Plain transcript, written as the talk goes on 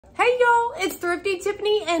it's Thrifty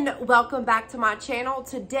Tiffany and welcome back to my channel.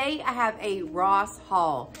 Today I have a Ross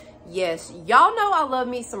haul. Yes, y'all know I love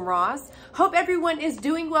me some Ross. Hope everyone is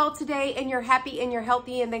doing well today and you're happy and you're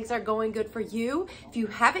healthy and things are going good for you. If you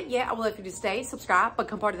haven't yet, I would love you to stay, subscribe,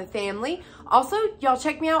 become part of the family. Also, y'all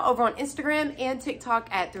check me out over on Instagram and TikTok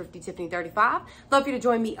at ThriftyTiffany35. Love you to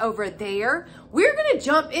join me over there. We're gonna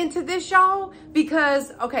jump into this, y'all,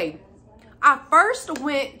 because, okay, I first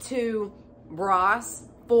went to Ross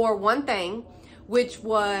for one thing, which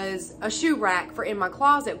was a shoe rack for in my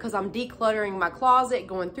closet because I'm decluttering my closet,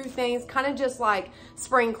 going through things, kind of just like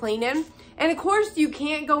spring cleaning. And of course, you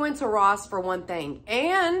can't go into Ross for one thing.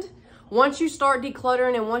 And once you start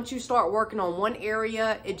decluttering and once you start working on one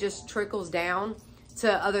area, it just trickles down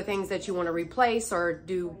to other things that you want to replace or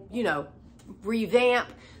do, you know, revamp.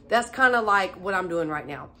 That's kind of like what I'm doing right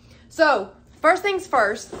now. So first things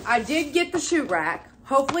first, I did get the shoe rack.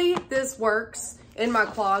 Hopefully this works in my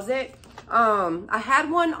closet. I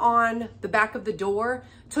had one on the back of the door,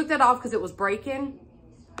 took that off because it was breaking,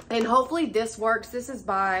 and hopefully this works. This is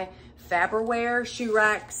by Houseware shoe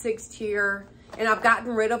rack 6-tier, and I've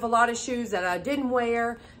gotten rid of a lot of shoes that I didn't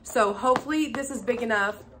wear, so hopefully this is big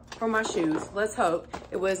enough for my shoes. Let's hope.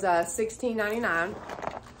 It was $16.99.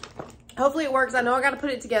 Hopefully it works. I know I got to put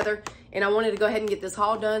it together, and I wanted to go ahead and get this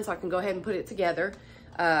haul done so I can go ahead and put it together.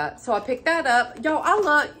 So I picked that up. Y'all, I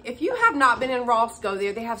love, if you have not been in Ross, go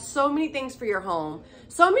there. They have so many things for your home.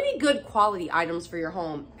 So many good quality items for your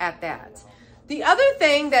home at that. The other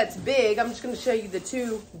thing that's big, I'm just going to show you the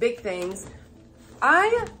two big things.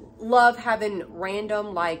 I love having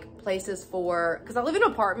random like places for, because I live in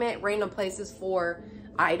an apartment, random places for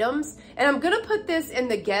items. And I'm going to put this in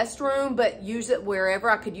the guest room, but use it wherever.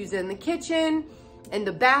 I could use it in the kitchen, in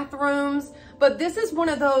the bathrooms. But this is one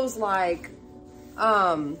of those like,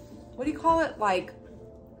 what do you call it? Like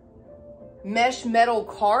mesh metal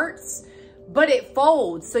carts, but it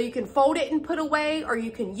folds. So you can fold it and put away, or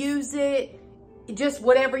you can use it, just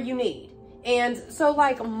whatever you need. And so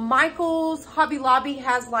like Michael's, Hobby Lobby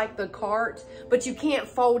has like the cart, but you can't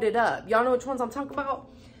fold it up. Y'all know which ones I'm talking about?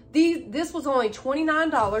 This was only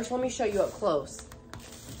 $29. Let me show you up close.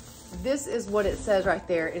 This is what it says right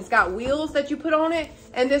there. It's got wheels that you put on it,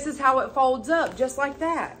 and this is how it folds up, just like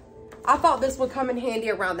that. I thought this would come in handy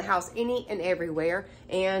around the house any and everywhere,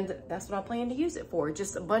 and that's what I plan to use it for.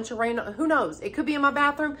 Just a bunch of random, who knows? It could be in my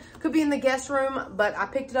bathroom, could be in the guest room, but I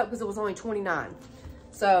picked it up because it was only $29.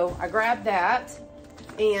 So I grabbed that,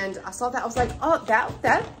 and I saw that. I was like, oh,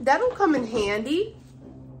 that'll come in handy.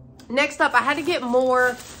 Next up, I had to get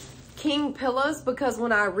more king pillows because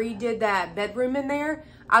when I redid that bedroom in there,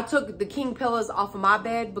 I took the king pillows off of my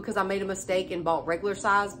bed because I made a mistake and bought regular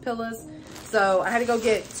size pillows. So I had to go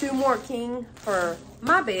get 2 more king for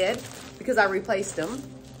my bed because I replaced them.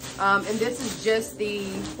 And this is just the,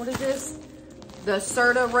 what is this? The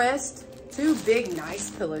Serta Rest. 2 big, nice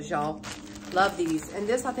pillows, y'all. Love these. And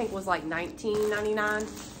this I think was like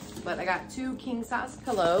 $19.99, but I got 2 king size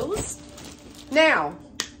pillows. Now,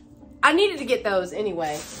 I needed to get those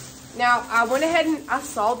anyway. Now, I went ahead and I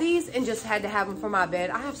saw these and just had to have them for my bed.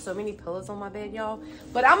 I have so many pillows on my bed, y'all.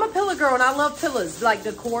 But I'm a pillow girl and I love pillows, like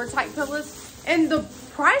decor type pillows. And the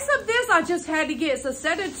price of this, I just had to get. It's a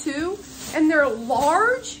set of 2 and they're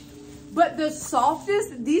large, but the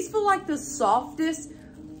softest, these feel like the softest,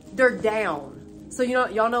 they're down. So, you know,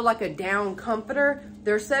 y'all know like a down comforter.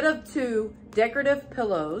 They're a set of 2 decorative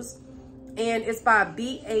pillows and it's by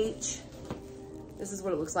BH. This is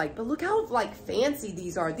what it looks like. But look how like fancy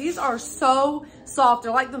these are. These are so soft.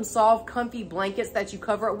 They're like them soft, comfy blankets that you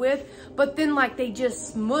cover it with. But then like they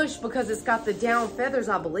just smush because it's got the down feathers,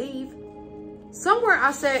 I believe. Somewhere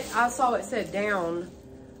I saw it said down.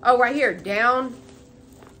 Oh, right here, down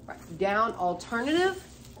alternative.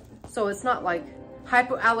 So it's not like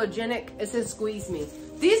hypoallergenic. It says squeeze me.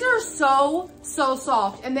 These are so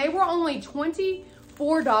soft. And they were only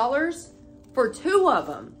 $24 for 2 of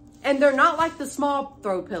them. And they're not like the small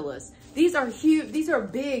throw pillows. These are huge. These are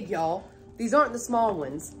big, y'all. These aren't the small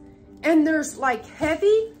ones. And they're like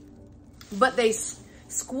heavy, but they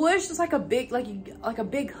squish. It's like a big, like a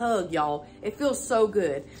big hug, y'all. It feels so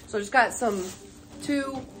good. So I just got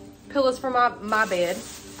 2 pillows for my bed.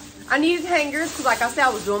 I needed hangers because like I said, I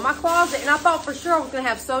was doing my closet and I thought for sure I was gonna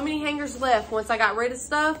have so many hangers left once I got rid of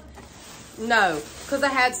stuff. No, because I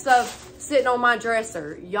had stuff sitting on my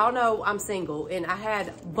dresser. Y'all know I'm single and I had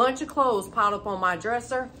a bunch of clothes piled up on my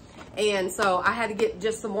dresser. And so I had to get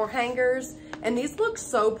just some more hangers. And these look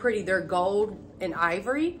so pretty. They're gold and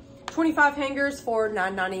ivory. 25 hangers for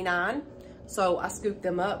 $9.99. So I scooped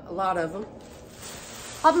them up, a lot of them.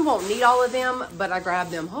 Probably won't need all of them, but I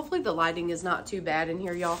grabbed them. Hopefully the lighting is not too bad in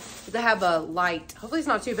here, y'all. They have a light. Hopefully it's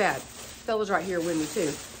not too bad. Fella's right here with me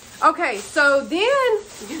too. Okay, so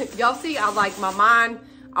then, y'all see, I like my mind.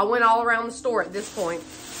 I went all around the store at this point.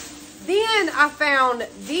 Then I found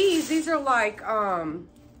these. These are like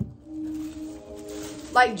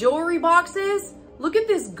jewelry boxes. Look at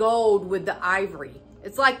this gold with the ivory.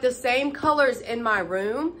 It's like the same colors in my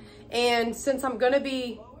room. And since I'm gonna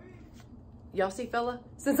be, y'all see Fella?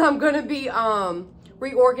 Since I'm gonna be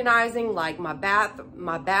reorganizing like my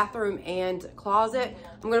bathroom and closet,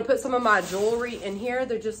 I'm gonna put some of my jewelry in here.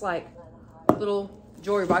 They're just like little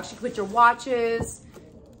jewelry box. You can put your watches,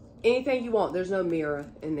 anything you want. There's no mirror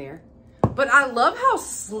in there. But I love how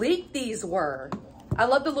sleek these were. I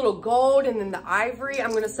love the little gold and then the ivory.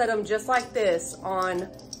 I'm gonna set them just like this on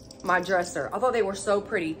my dresser. I thought they were so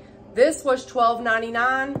pretty. This was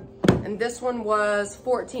 $12.99 and this one was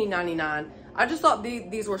 $14.99. I just thought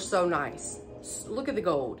these were so nice. Look at the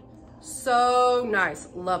gold. So nice.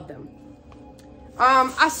 Love them.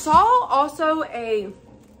 I saw also a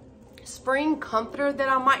spring comforter that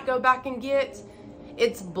I might go back and get.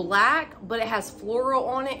 It's black, but it has floral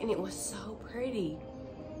on it, and it was so pretty.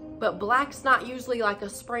 But black's not usually like a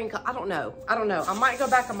spring. I don't know. I might go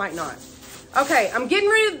back, I might not. Okay, I'm getting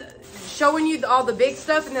ready to showing you all the big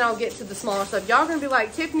stuff, and then I'll get to the smaller stuff. Y'all gonna be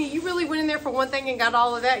like, Tiffany, you really went in there for one thing and got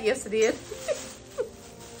all of that? Yes, I did.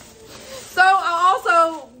 So I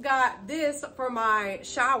also got this for my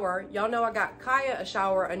shower. Y'all know I got Kaya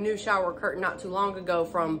a new shower curtain not too long ago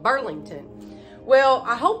from Burlington. Well,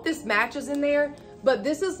 I hope this matches in there, but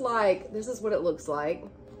this is what it looks like.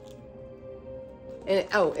 And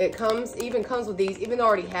it even comes with these, even though I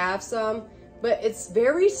already have some, but it's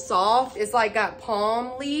very soft. It's like got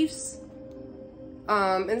palm leaves.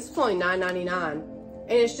 And this is only $9.99.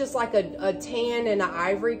 And it's just like a tan and an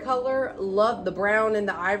ivory color. Love the brown and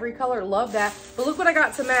the ivory color. Love that. But look what I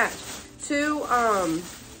got to match. Two,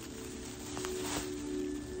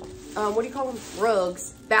 what do you call them?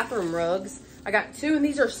 Rugs. Bathroom rugs. I got two, and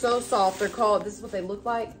these are so soft. They're called, this is what they look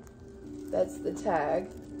like. That's the tag.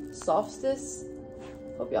 Softest.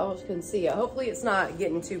 Hope y'all can see it. Hopefully it's not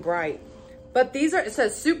getting too bright. But these are, it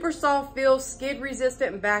says super soft feel, skid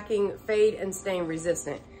resistant, and backing fade and stain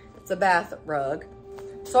resistant. It's a bath rug.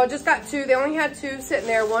 So I just got two. They only had two sitting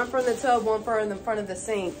there, one for in the tub, one for in the front of the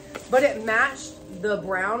sink. But it matched the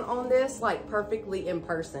brown on this like perfectly in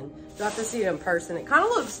person. You'll have to see it in person. It kind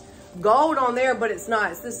of looks gold on there, but it's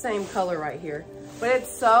not. It's the same color right here. But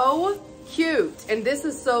it's so cute. And this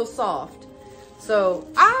is so soft. So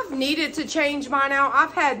I've needed to change mine out.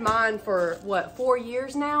 I've had mine for what, 4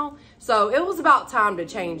 years now? So it was about time to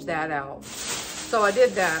change that out. So I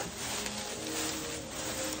did that.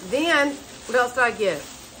 Then what else did I get?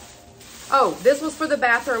 Oh, this was for the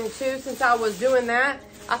bathroom too. Since I was doing that,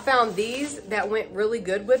 I found these that went really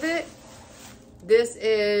good with it. This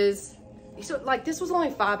is, so like this was only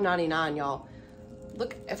 $5.99, y'all.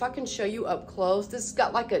 Look, if I can show you up close, this has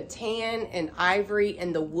got like a tan and ivory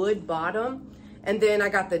and the wood bottom. And then I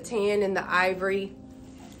got the tan and the ivory.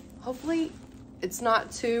 Hopefully it's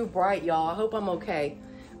not too bright, y'all. I hope I'm okay.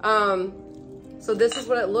 So this is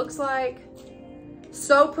what it looks like.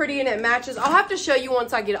 So pretty, and it matches. I'll have to show you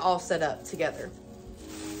once I get it all set up together,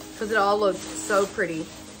 because it all looks so pretty.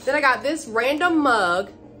 Then I got this random mug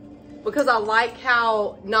because I like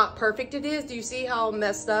how not perfect it is. Do you see how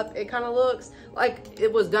messed up it kind of looks? Like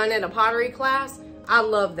it was done at a pottery class. I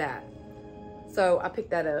love that. So I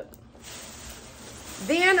picked that up.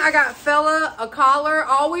 Then I got Fella a collar.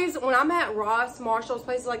 Always, when I'm at Ross, Marshall's,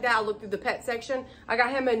 places like that, I look through the pet section. I got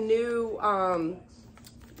him a new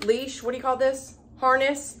leash. What do you call this?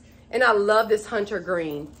 Harness. And I love this hunter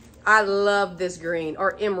green. I love this green,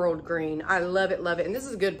 or emerald green. I love it, love it. And this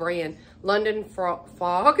is a good brand. London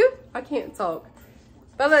Fog. I can't talk.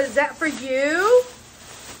 Bella, is that for you?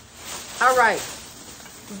 All right.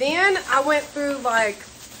 Then I went through like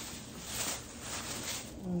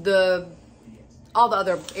all the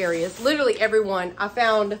other areas. Literally everyone. I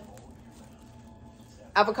found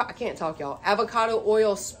avocado. I can't talk, y'all. Avocado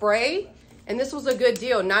oil spray. And this was a good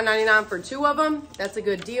deal. $9.99 for 2 of them. That's a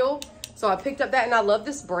good deal. So I picked up that, and I love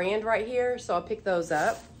this brand right here. So I picked those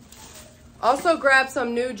up. Also grabbed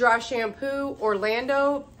some new dry shampoo.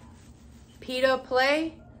 Orlando Pita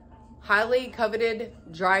Play. Highly coveted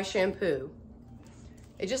dry shampoo.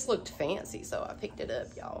 It just looked fancy, so I picked it up,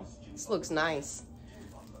 y'all. This looks nice.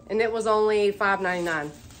 And it was only $5.99.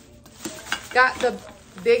 Got the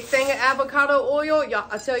big thing of avocado oil. Y'all,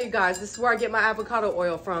 I tell you guys, this is where I get my avocado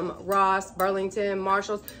oil from. Ross, Burlington,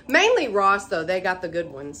 Marshalls. Mainly Ross, though. They got the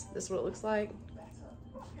good ones. This is what it looks like.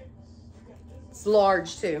 It's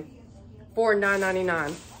large, too. For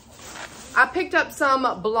 $9.99. I picked up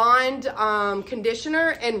some blonde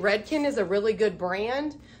conditioner, and Redken is a really good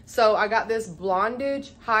brand. So I got this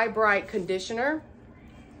Blondage High Bright Conditioner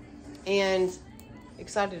and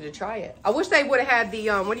excited to try it. I wish they would have had the,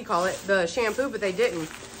 what do you call it? The shampoo, but they didn't.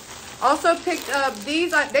 Also picked up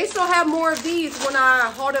these. They still have more of these when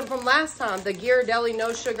I hauled them from last time. The Ghirardelli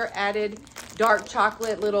No Sugar Added Dark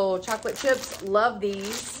Chocolate Little Chocolate Chips. Love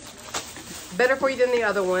these. Better for you than the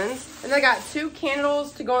other ones. And I got 2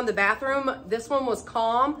 candles to go in the bathroom. This one was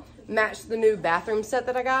Calm. Matched the new bathroom set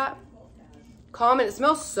that I got. Calm, and it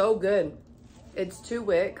smells so good. It's 2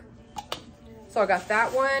 wick. So I got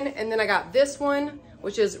that one. And then I got this one,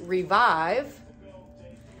 which is Revive.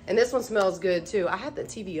 And this one smells good too. I had the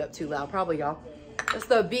TV up too loud, probably y'all. That's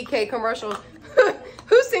the BK commercial.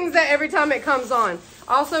 Who sings that every time it comes on?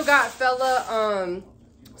 Also got Fella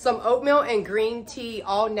some oatmeal and green tea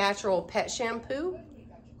all natural pet shampoo.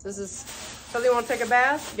 This is something you want to take a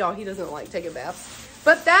bath. Y'all, he doesn't like taking baths.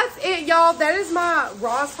 But that's it, y'all. That is my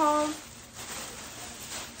Ross haul.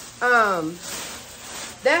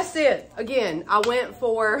 That's it. Again, I went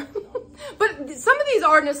for, but some of these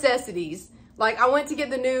are necessities. Like I went to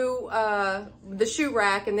get the new, the shoe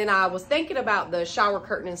rack, and then I was thinking about the shower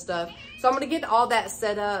curtain and stuff. So I'm going to get all that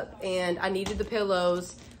set up, and I needed the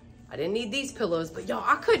pillows. I didn't need these pillows, but y'all,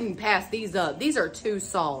 I couldn't pass these up. These are too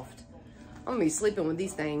soft. I'm going to be sleeping with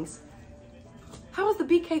these things. How is the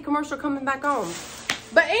BK commercial coming back on?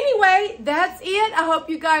 But anyway, that's it. I hope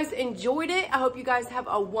you guys enjoyed it. I hope you guys have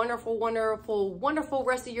a wonderful, wonderful, wonderful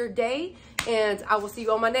rest of your day. And I will see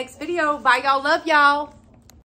you on my next video. Bye, y'all. Love y'all.